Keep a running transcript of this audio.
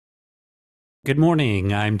Good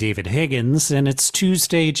morning, I'm David Higgins, and it's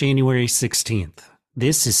Tuesday, January 16th.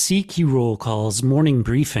 This is CQ Roll Call's morning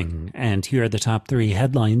briefing, and here are the top 3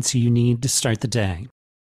 headlines you need to start the day.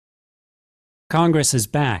 Congress is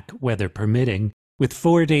back, weather permitting, with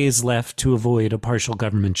 4 days left to avoid a partial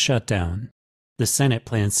government shutdown. The Senate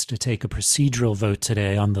plans to take a procedural vote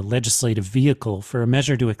today on the legislative vehicle for a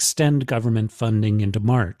measure to extend government funding into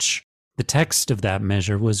March. The text of that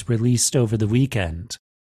measure was released over the weekend.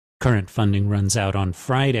 Current funding runs out on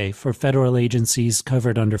Friday for federal agencies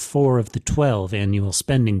covered under 4 of the 12 annual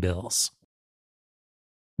spending bills.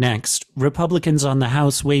 Next, Republicans on the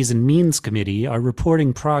House Ways and Means Committee are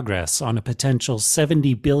reporting progress on a potential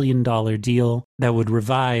 $70 billion deal that would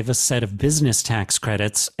revive a set of business tax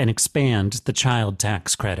credits and expand the child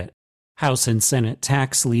tax credit. House and Senate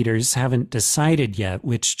tax leaders haven't decided yet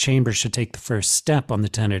which chamber should take the first step on the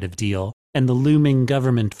tentative deal, and the looming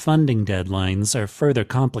government funding deadlines are further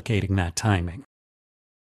complicating that timing.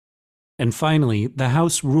 And finally, the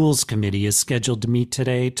House Rules Committee is scheduled to meet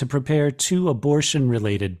today to prepare 2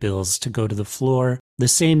 abortion-related bills to go to the floor the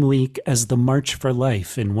same week as the March for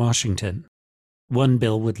Life in Washington. One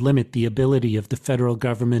bill would limit the ability of the federal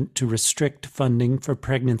government to restrict funding for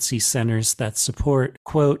pregnancy centers that support,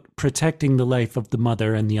 quote, protecting the life of the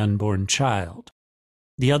mother and the unborn child.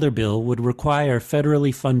 The other bill would require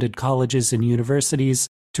federally funded colleges and universities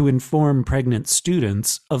to inform pregnant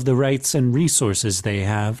students of the rights and resources they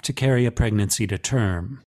have to carry a pregnancy to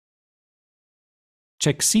term.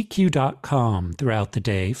 Check CQ.com throughout the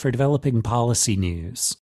day for developing policy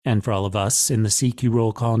news. And for all of us in the CQ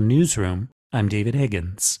Roll Call newsroom, I'm David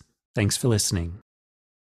Higgins. Thanks for listening.